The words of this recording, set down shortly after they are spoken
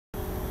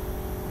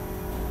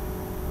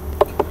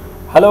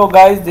Hello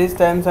guys, this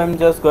time I'm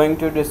just going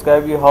to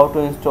describe you how to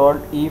install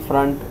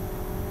eFront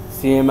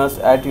CMS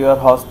at your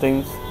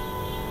hostings.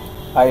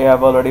 I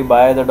have already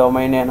buy the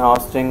domain and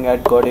hosting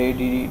at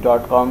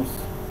godaddy.com.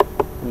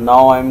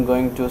 Now I'm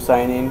going to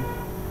sign in.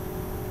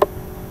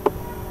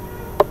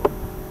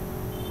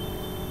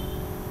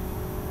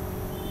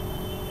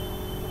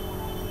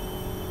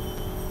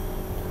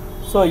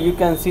 So you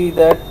can see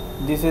that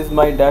this is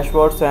my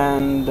dashboards,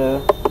 and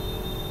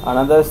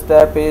another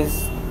step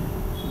is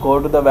go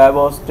to the web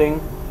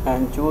hosting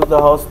and choose the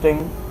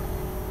hosting.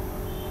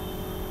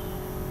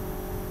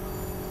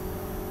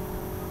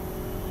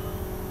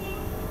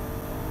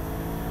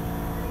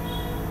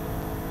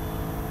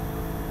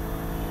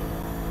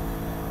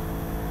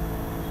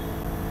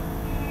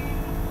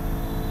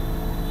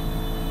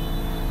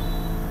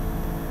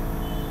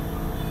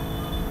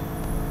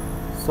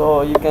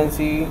 So you can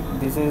see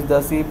this is the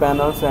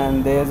cPanels,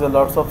 and there's a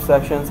lots of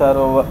sections are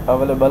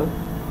available.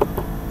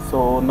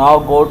 So now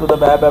go to the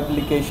web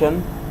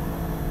application.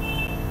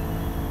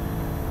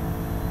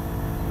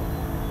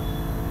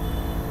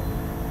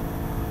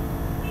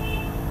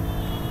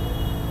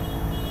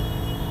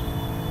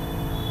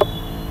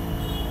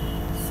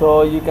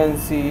 So you can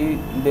see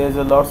there's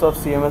a lots of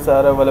CMS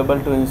are available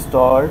to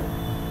install.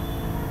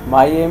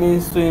 My aim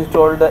is to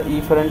install the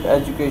eFront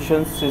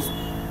Education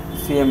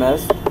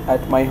CMS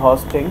at my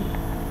hosting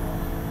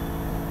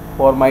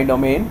for my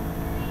domain.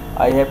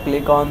 I have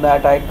clicked on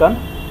that icon.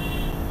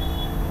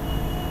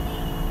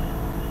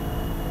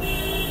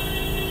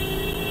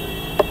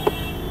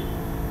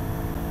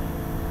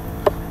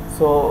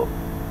 So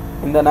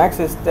in the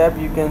next step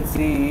you can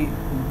see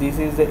this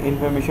is the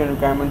information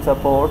requirement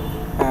support,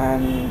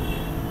 and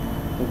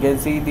you can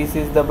see this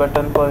is the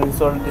button for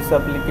install this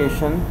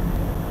application.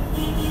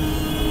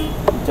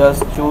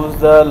 Just choose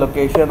the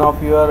location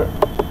of your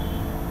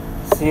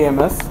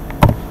CMS.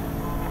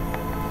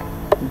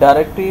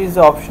 Directory is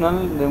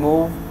optional,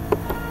 remove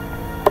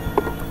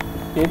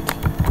it.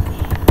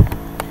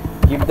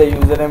 Give the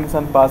usernames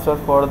and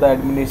password for the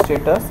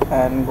administrators,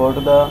 and go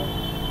to the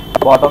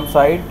bottom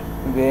side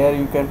where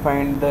you can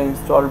find the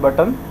install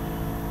button.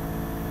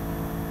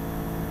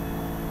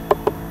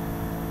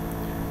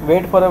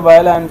 Wait for a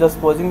while. I am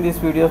just pausing this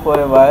video for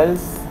a while.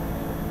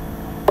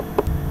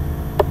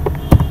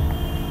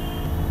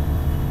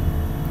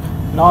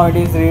 Now it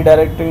is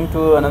redirecting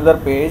to another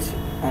page,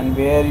 and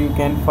where you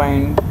can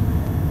find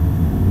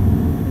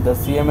the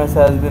CMS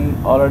has been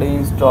already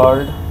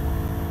installed,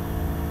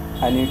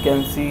 and you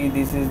can see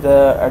this is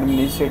the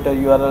administrator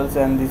URLs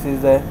and this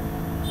is the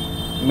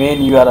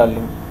main URL.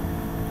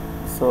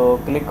 So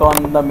click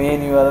on the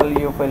main URL,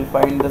 you will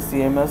find the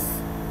CMS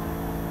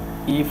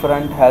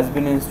eFront has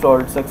been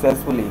installed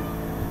successfully.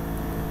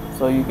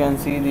 So you can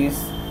see this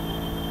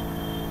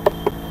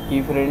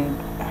eFront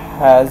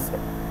has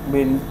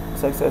been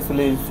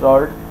successfully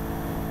installed,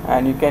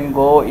 and you can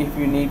go, if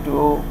you need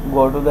to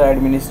go to the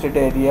administrator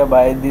area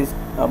by this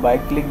by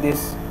click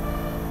this,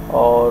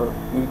 or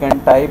you can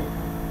type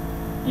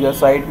your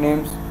site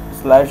names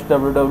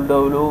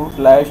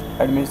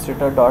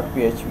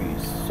 /www/administrator.php.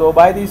 so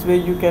by this way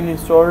you can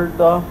install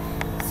the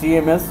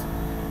CMS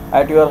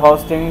at your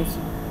hostings,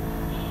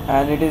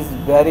 and it is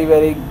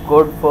very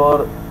good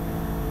for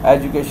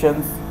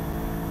education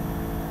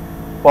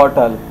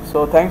portal.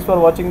 So thanks for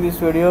watching these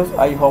videos.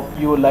 I hope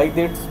you liked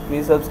it.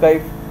 Please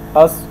subscribe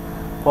us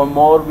for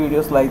more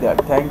videos like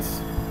that.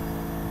 Thanks.